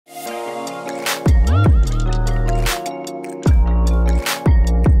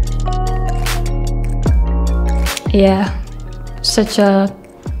Yeah, such a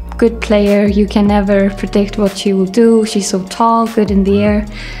good player. You can never predict what she will do. She's so tall, good in the air,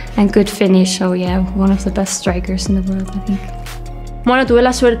 and good finish. So yeah, one of the best strikers in the world, I think. Bueno, tuve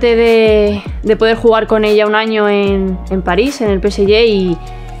la suerte de poder jugar con ella un año en París, en el PSG, y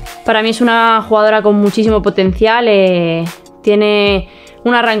para mí es una jugadora con muchísimo potencial. Tiene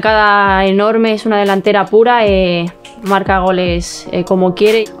una arrancada enorme, es una delantera pura, marca goles como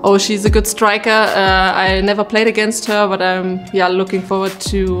quiere. Oh, she's a good striker. I never played against her, but I'm looking forward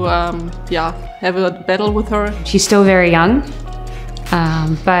to have a battle with her. She's still very young,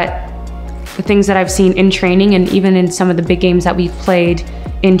 but the things that I've seen in training and even in some of the big games that we've played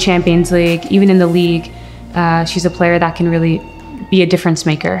in Champions League, even in the league, she's a player that can really be a difference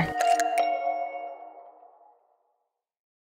maker.